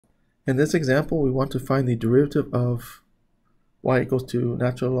In this example, we want to find the derivative of y equals to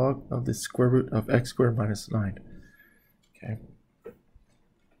natural log of the square root of x squared minus 9. Okay.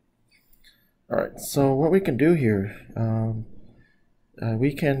 All right, so what we can do here,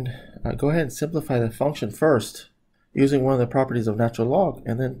 we can go ahead and simplify the function first using one of the properties of natural log,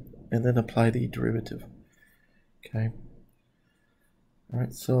 and then apply the derivative. Okay. All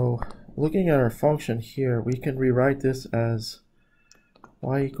right, so looking at our function here, we can rewrite this as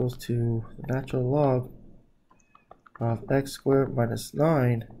y equals to the natural log of x squared minus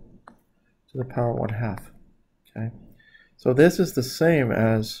 9 to the power 1/2. Okay. So this is the same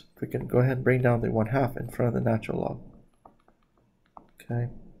as, we can go ahead and bring down the 1/2 in front of the natural log. Okay.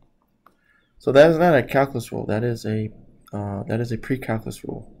 So that is not a calculus rule. That is a pre-calculus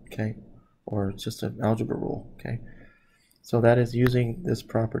rule. Okay, or just an algebra rule. Okay. So that is using this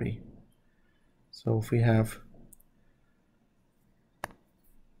property. So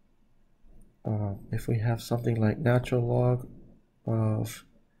if we have something like natural log of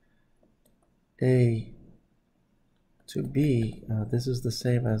a to b, this is the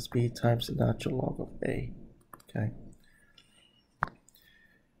same as b times the natural log of a. Okay.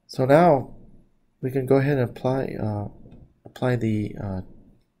 So now we can go ahead and apply the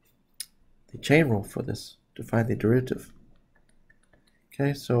chain rule for this to find the derivative.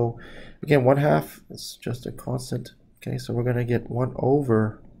 Okay, so again, 1/2 is just a constant. Okay, so we're going to get 1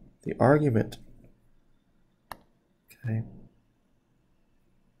 over the argument. Okay.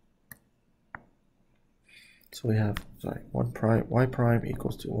 So we have, y prime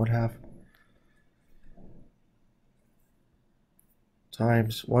equals to 1/2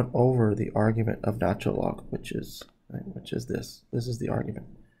 times 1 over the argument of natural log, which is this. This is the argument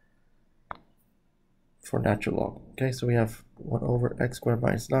for natural log. Okay, so we have 1 over x squared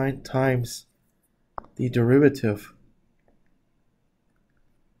minus 9 times the derivative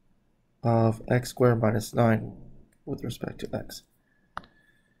of x squared minus 9 with respect to x.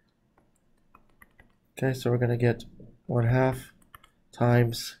 Okay, so we're going to get 1/2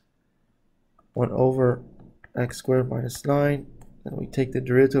 times 1 over x squared minus 9, and we take the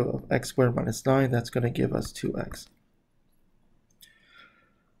derivative of x squared minus 9, that's going to give us 2x.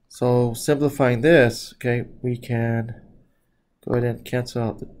 So simplifying this, okay, we can go ahead and cancel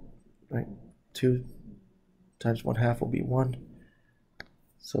out 2 times 1/2 will be 1.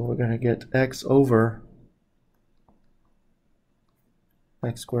 So we're going to get x over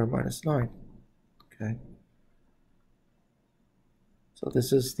x squared minus 9. Okay. So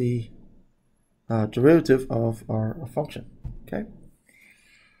this is the derivative of our function. Okay.